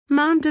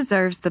Mom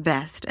deserves the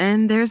best,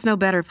 and there's no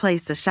better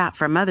place to shop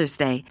for Mother's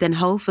Day than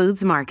Whole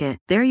Foods Market.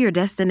 They're your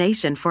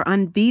destination for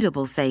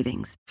unbeatable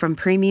savings, from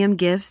premium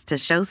gifts to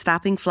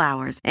show-stopping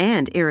flowers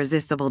and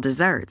irresistible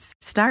desserts.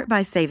 Start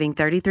by saving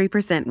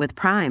 33% with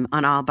Prime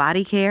on all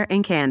body care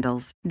and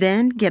candles.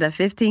 Then get a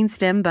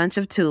 15-stem bunch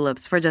of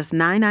tulips for just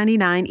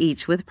 $9.99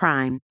 each with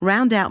Prime.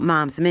 Round out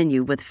Mom's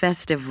menu with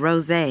festive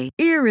rosé,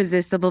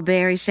 irresistible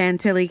berry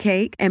chantilly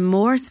cake, and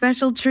more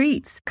special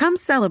treats. Come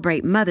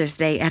celebrate Mother's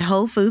Day at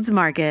Whole Foods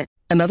Market.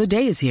 Another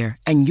day is here,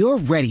 and you're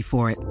ready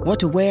for it. What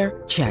to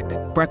wear? Check.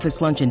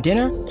 Breakfast, lunch, and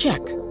dinner? Check.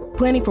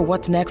 Planning for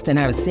what's next and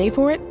how to save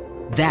for it?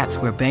 That's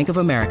where Bank of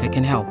America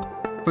can help.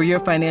 For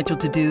your financial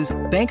to-dos,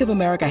 Bank of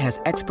America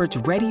has experts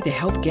ready to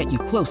help get you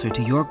closer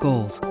to your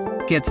goals.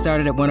 Get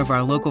started at one of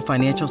our local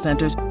financial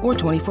centers or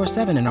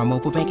 24/7 in our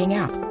mobile banking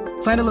app.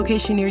 Find a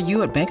location near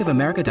you at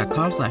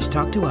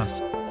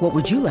bankofamerica.com/talktous. What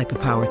would you like the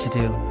power to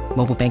do?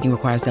 Mobile banking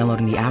requires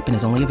downloading the app and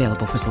is only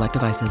available for select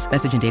devices.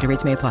 Message and data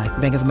rates may apply.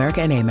 Bank of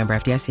America N.A., member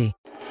FDIC.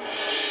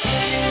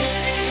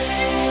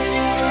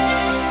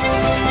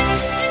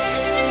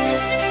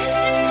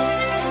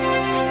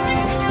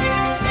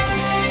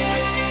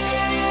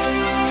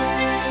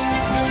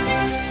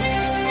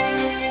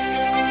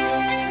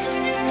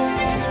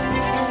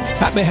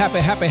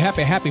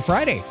 Happy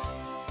Friday.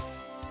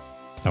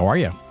 How are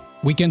you?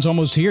 Weekend's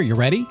almost here. You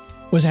ready?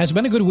 Has it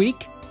been a good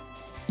week?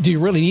 Do you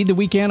really need the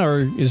weekend, or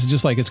is it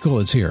just like, it's cool,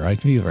 it's here?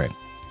 Either way.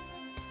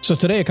 So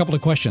today, a couple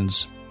of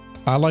questions.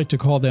 I like to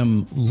call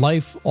them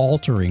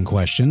life-altering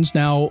questions.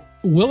 Now,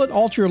 will it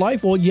alter your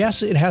life? Well,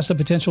 yes, it has the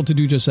potential to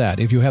do just that.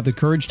 If you have the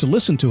courage to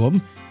listen to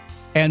them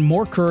and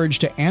more courage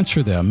to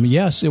answer them,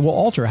 yes, it will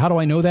alter. How do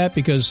I know that?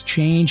 Because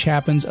change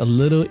happens a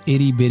little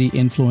itty-bitty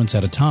influence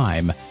at a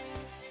time.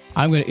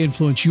 I'm going to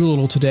influence you a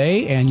little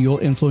today, and you'll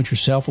influence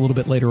yourself a little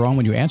bit later on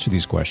when you answer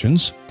these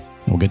questions.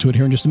 We'll get to it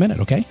here in just a minute,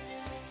 okay?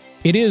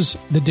 It is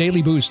the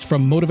Daily Boost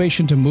from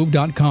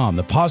motivationtomove.com,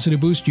 the positive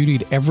boost you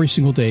need every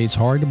single day. It's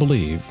hard to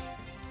believe.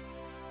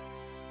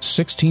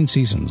 16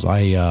 seasons.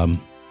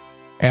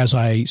 As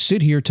I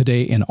sit here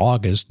today in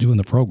August doing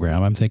the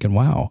program, I'm thinking,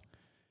 wow,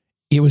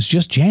 it was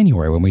just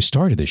January when we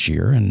started this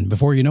year, and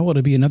before you know it,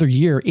 it'll be another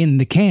year in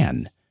the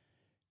can.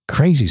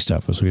 Crazy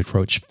stuff as we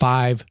approach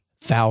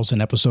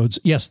 5,000 episodes.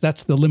 Yes,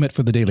 that's the limit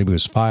for the Daily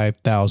Boost,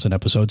 5,000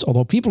 episodes.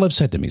 Although people have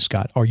said to me,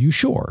 Scott, are you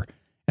sure?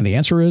 And the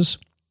answer is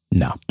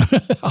no.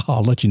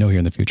 I'll let you know here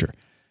in the future.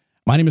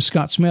 My name is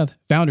Scott Smith,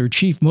 founder,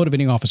 chief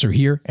motivating officer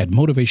here at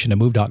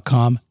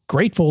motivationtomove.com.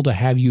 Grateful to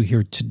have you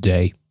here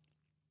today.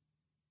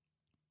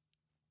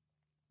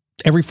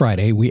 Every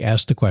Friday, we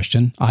ask the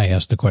question, I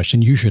ask the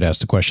question, you should ask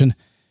the question,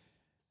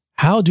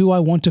 how do I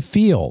want to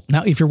feel?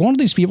 Now, if you're one of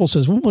these people who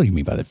says, well, what do you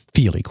mean by the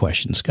feely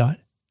question, Scott?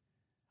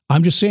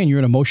 I'm just saying you're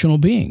an emotional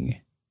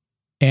being,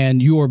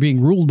 and you are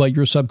being ruled by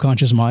your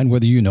subconscious mind,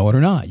 whether you know it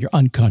or not, your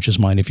unconscious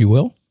mind, if you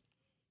will.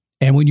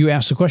 And when you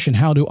ask the question,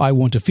 how do I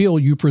want to feel,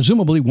 you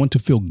presumably want to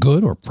feel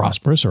good or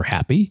prosperous or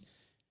happy.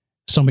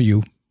 Some of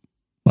you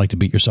like to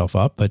beat yourself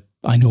up, but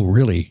I know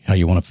really how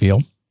you want to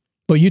feel.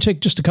 But you take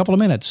just a couple of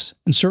minutes,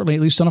 and certainly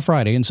at least on a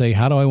Friday, and say,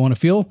 how do I want to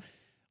feel?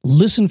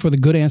 Listen for the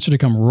good answer to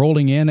come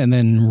rolling in, and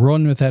then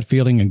run with that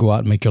feeling and go out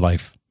and make your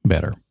life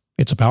better.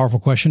 It's a powerful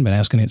question. Been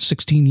asking it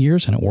 16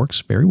 years, and it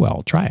works very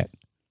well. Try it.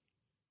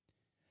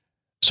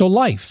 So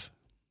life.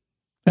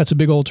 That's a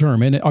big old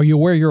term. And are you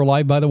aware you're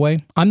alive, by the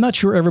way? I'm not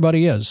sure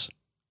everybody is.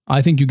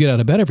 I think you get out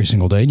of bed every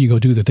single day and you go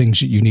do the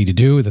things that you need to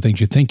do, the things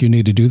you think you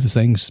need to do, the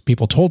things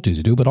people told you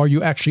to do. But are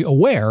you actually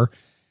aware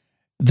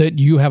that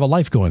you have a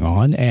life going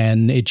on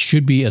and it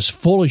should be as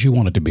full as you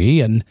want it to be,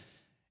 and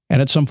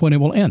at some point it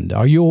will end?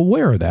 Are you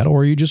aware of that,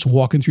 or are you just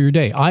walking through your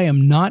day? I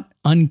am not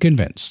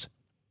unconvinced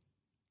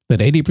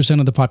that 80%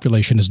 of the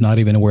population is not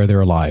even aware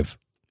they're alive.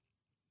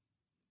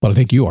 But I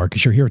think you are,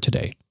 because you're here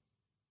today.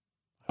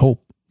 I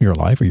hope you're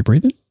alive. Are you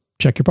breathing?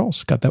 Check your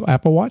pulse. Got that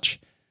Apple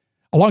Watch?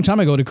 A long time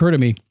ago, it occurred to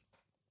me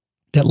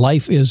that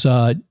life is,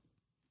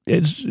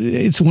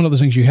 it's one of those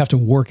things you have to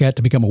work at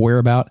to become aware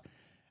about,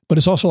 but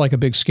it's also like a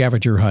big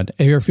scavenger hunt.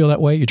 Have you ever feel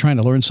that way? You're trying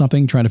to learn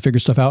something, trying to figure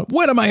stuff out.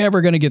 When am I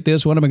ever going to get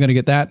this? When am I going to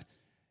get that?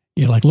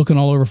 You're like looking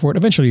all over for it.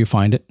 Eventually you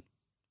find it,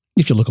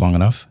 if you look long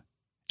enough.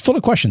 It's full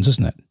of questions,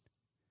 isn't it?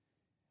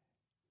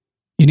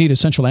 You need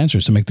essential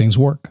answers to make things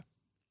work.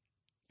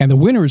 And the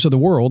winners of the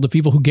world, the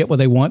people who get what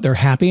they want, they're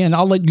happy. And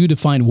I'll let you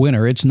define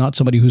winner. It's not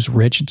somebody who's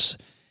rich.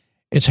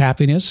 It's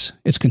happiness.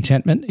 It's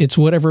contentment. It's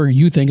whatever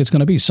you think it's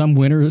going to be. Some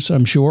winners,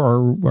 I'm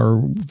sure,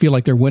 are feel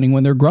like they're winning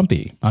when they're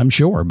grumpy. I'm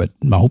sure, but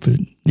I hope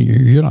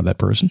you're not that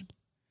person.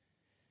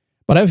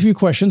 But I have a few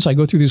questions. I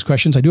go through these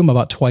questions. I do them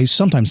about twice,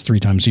 sometimes 3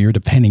 times a year,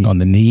 depending on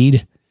the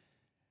need.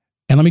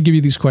 And let me give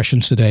you these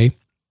questions today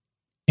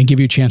and give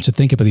you a chance to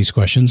think about these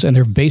questions. And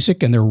they're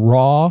basic and they're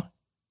raw,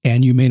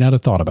 and you may not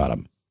have thought about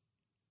them.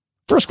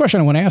 First question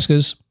I want to ask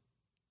is,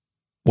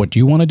 what do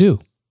you want to do?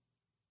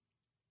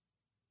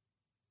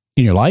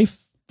 In your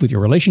life, with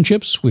your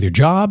relationships, with your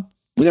job,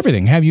 with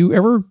everything. Have you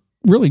ever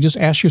really just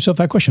asked yourself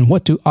that question?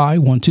 What do I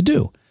want to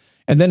do?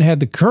 And then had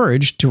the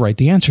courage to write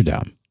the answer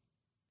down.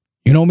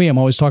 You know me, I'm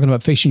always talking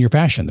about facing your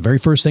passion. The very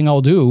first thing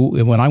I'll do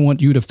when I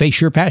want you to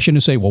face your passion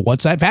is say, well,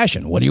 what's that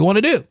passion? What do you want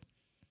to do?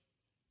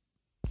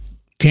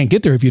 Can't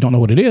get there if you don't know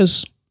what it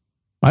is.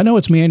 I know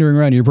it's meandering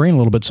around your brain a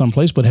little bit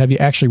someplace, but have you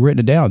actually written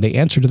it down? The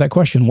answer to that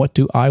question, what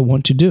do I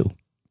want to do?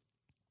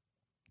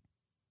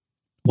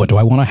 What do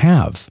I want to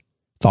have?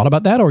 Thought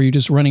about that, or are you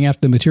just running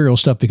after the material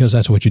stuff because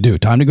that's what you do?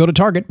 Time to go to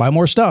Target, buy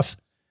more stuff.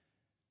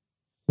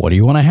 What do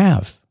you want to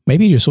have?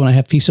 Maybe you just want to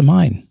have peace of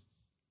mind.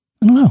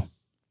 I don't know.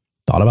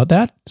 Thought about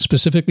that?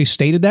 Specifically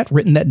stated that?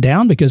 Written that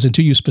down? Because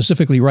until you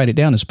specifically write it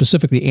down and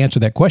specifically answer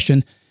that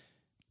question,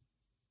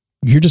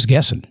 you're just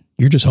guessing.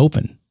 You're just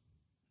hoping.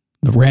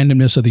 The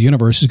randomness of the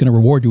universe is going to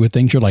reward you with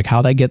things you're like,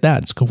 how'd I get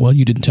that? It's cool. Well,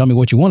 you didn't tell me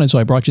what you wanted, so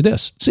I brought you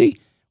this. See?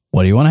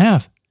 What do you want to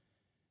have?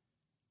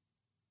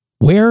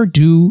 Where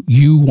do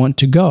you want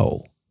to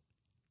go?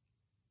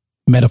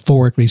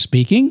 Metaphorically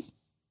speaking,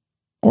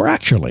 or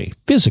actually,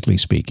 physically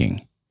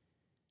speaking?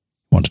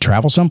 Want to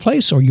travel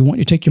someplace, or you want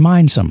to take your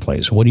mind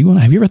someplace? What do you want?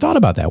 Have you ever thought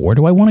about that? Where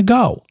do I want to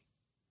go?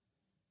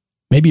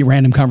 Maybe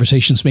random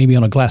conversations, maybe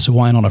on a glass of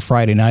wine on a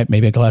Friday night,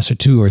 maybe a glass or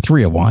 2 or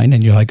 3 of wine,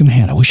 and you're like,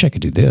 man, I wish I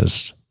could do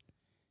this.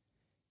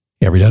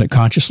 You ever done it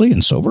consciously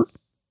and sober?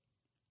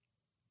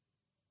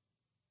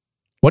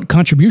 What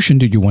contribution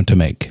do you want to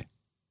make?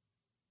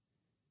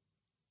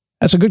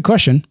 That's a good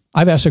question.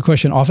 I've asked that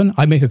question often.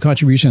 I make a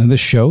contribution in this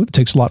show. It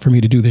takes a lot for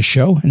me to do this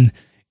show, and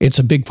it's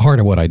a big part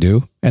of what I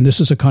do. And this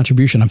is a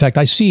contribution. In fact,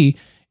 I see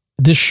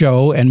this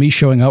show and me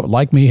showing up,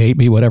 like me, hate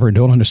me, whatever,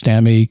 don't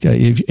understand me.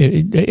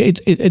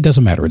 It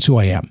doesn't matter. It's who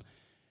I am.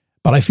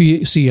 But I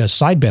see a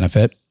side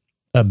benefit,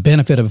 a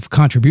benefit of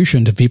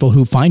contribution to people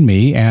who find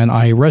me, and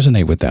I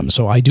resonate with them.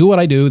 So I do what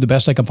I do the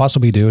best I can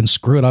possibly do and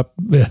screw it up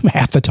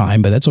half the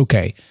time, but that's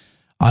okay.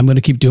 I'm going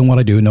to keep doing what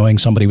I do, knowing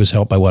somebody was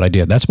helped by what I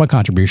did. That's my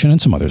contribution,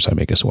 and some others I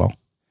make as well.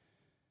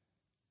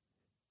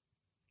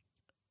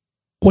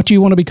 What do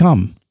you want to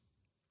become?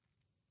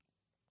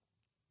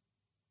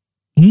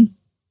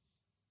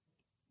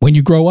 When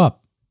you grow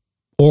up?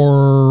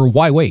 Or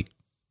why wait?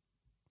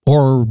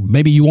 Or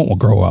maybe you won't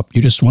grow up.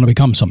 You just want to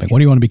become something. What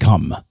do you want to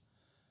become?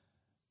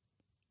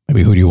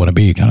 Maybe who do you want to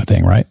be kind of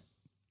thing, right?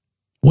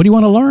 What do you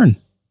want to learn?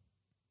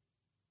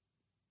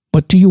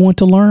 What do you want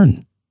to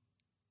learn?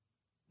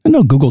 I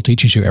know Google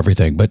teaches you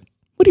everything, but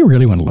what do you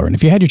really want to learn?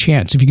 If you had your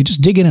chance, if you could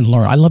just dig in and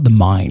learn. I love the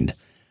mind.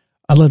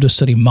 I love to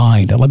study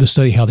mind. I love to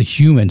study how the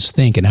humans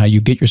think and how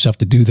you get yourself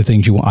to do the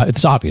things you want.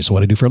 It's obvious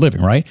what I do for a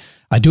living, right?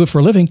 I do it for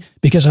a living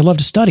because I love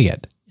to study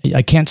it.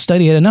 I can't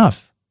study it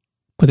enough.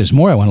 But there's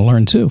more I want to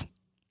learn too.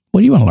 What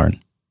do you want to learn?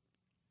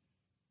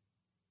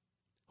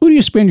 Who do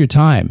you spend your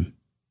time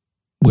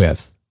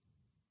with?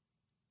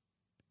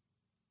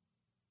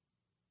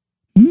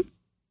 Who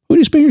do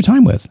you spend your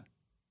time with?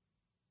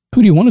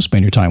 Who do you want to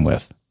spend your time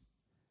with?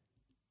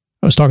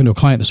 I was talking to a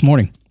client this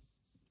morning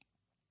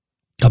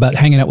about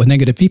hanging out with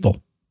negative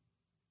people.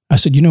 I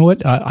said, you know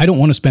what? I don't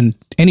want to spend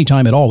any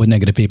time at all with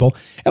negative people.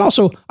 And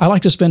also, I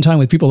like to spend time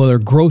with people that are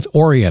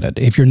growth-oriented.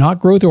 If you're not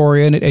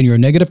growth-oriented and you're a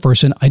negative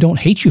person, I don't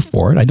hate you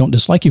for it. I don't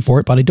dislike you for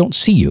it, but I don't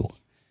see you.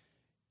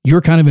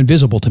 You're kind of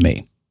invisible to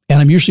me.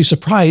 And I'm usually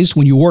surprised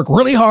when you work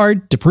really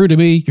hard to prove to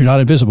me you're not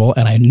invisible.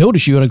 And I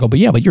notice you and I go, but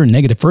you're a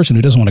negative person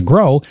who doesn't want to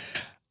grow.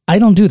 I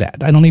don't do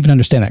that. I don't even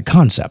understand that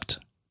concept.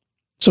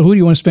 So who do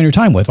you want to spend your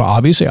time with? Well,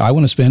 obviously, I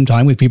want to spend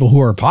time with people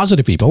who are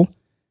positive people,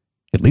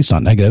 at least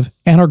not negative,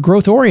 and are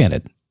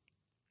growth-oriented.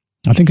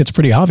 I think it's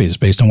pretty obvious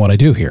based on what I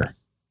do here.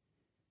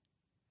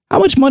 How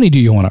much money do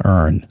you want to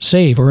earn,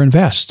 save, or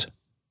invest?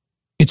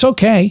 It's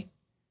okay.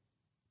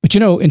 But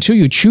until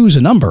you choose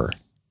a number,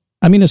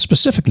 a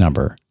specific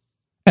number,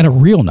 and a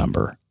real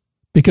number,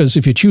 because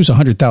if you choose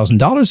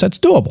 $100,000, that's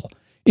doable.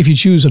 If you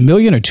choose $1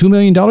 million or $2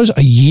 million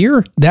a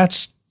year,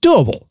 that's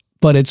doable,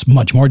 but it's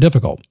much more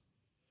difficult.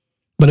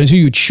 But until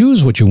you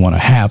choose what you want to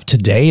have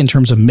today in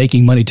terms of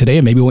making money today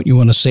and maybe what you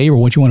want to save or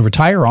what you want to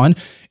retire on,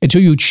 until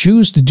you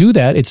choose to do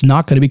that, it's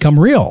not going to become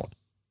real.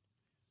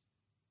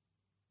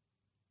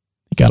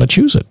 You got to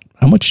choose it.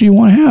 How much do you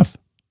want to have?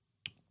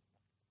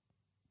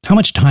 How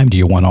much time do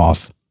you want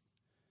off?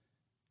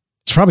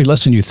 It's probably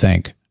less than you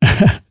think.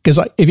 Because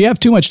if you have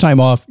too much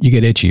time off, you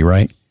get itchy,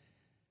 right?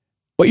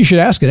 But you should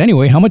ask it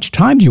anyway. How much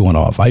time do you want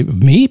off?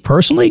 Me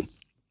personally,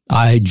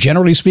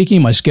 generally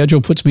speaking, my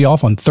schedule puts me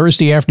off on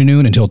Thursday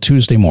afternoon until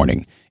Tuesday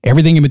morning.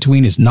 Everything in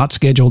between is not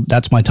scheduled.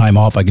 That's my time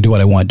off. I can do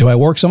what I want. Do I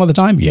work some of the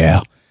time?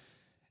 Yeah,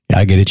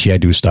 I get itchy. I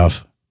do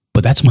stuff.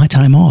 But that's my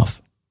time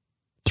off.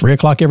 3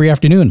 o'clock every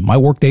afternoon. My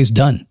work day's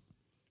done.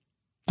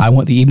 I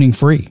want the evening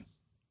free.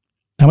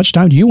 How much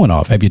time do you want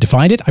off? Have you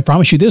defined it? I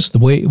promise you this, the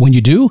way when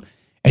you do,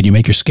 and you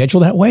make your schedule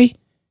that way,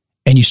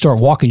 and you start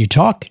walking your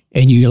talk,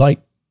 and you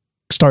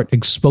start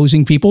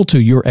exposing people to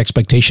your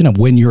expectation of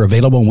when you're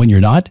available and when you're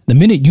not, the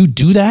minute you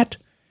do that,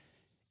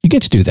 you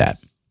get to do that.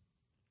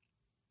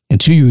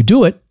 Until you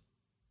do it,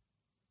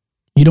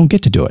 you don't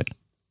get to do it.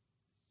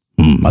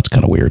 That's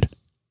kind of weird.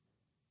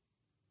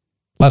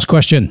 Last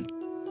question.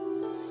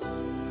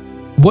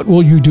 What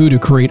will you do to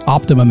create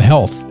optimum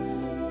health?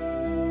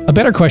 A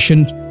better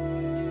question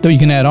that you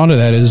can add on to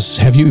that is,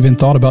 have you even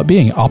thought about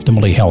being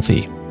optimally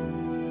healthy?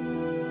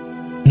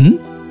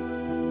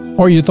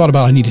 Or you thought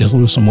about, I need to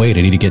lose some weight,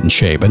 I need to get in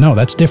shape. But no,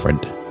 that's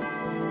different.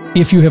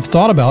 If you have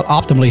thought about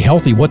optimally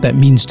healthy, what that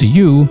means to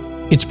you,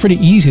 it's pretty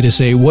easy to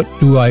say, what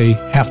do I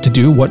have to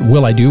do? What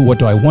will I do? What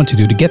do I want to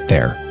do to get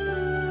there?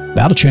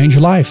 That'll change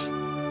your life.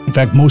 In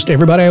fact, most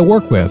everybody I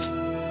work with,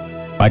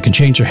 if I can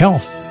change your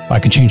health, if I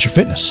can change your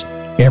fitness,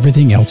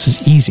 everything else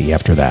is easy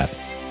after that.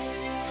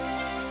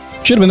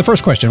 Should have been the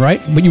first question,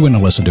 right? But you wouldn't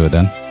have listened to it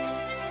then.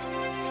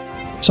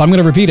 So I'm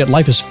going to repeat it.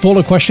 Life is full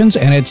of questions,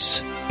 and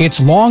it's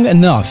long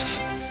enough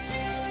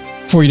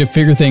for you to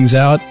figure things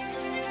out.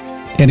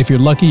 And if you're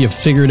lucky, you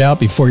figure it out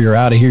before you're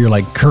out of here. You're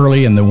like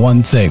Curly and The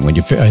One Thing. When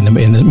you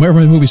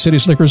remember the movie City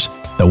Slickers?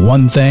 The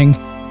One Thing.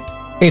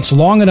 It's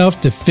long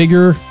enough to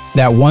figure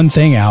that one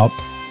thing out.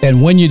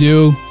 And when you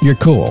do, you're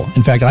cool.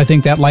 In fact, I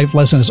think that life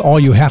lesson is all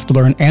you have to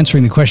learn.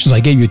 Answering the questions I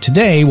gave you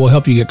today will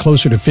help you get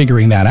closer to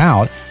figuring that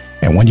out.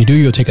 And when you do,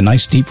 you'll take a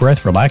nice deep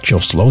breath, relax, you'll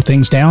slow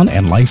things down,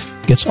 and life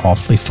gets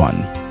awfully fun.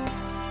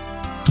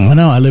 I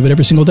know, I live it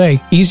every single day.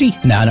 Easy?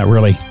 Nah, not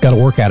really. Got to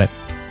work at it.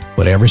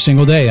 But every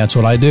single day, that's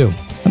what I do.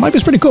 And life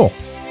is pretty cool.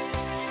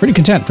 Pretty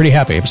content, pretty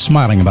happy. I was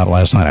smiling about it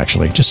last night,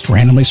 actually. Just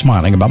randomly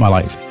smiling about my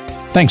life.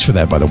 Thanks for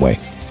that, by the way.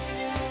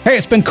 Hey,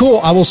 it's been cool.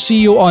 I will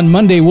see you on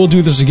Monday. We'll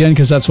do this again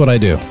because that's what I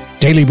do.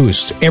 Daily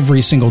Boost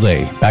every single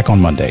day. Back on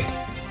Monday.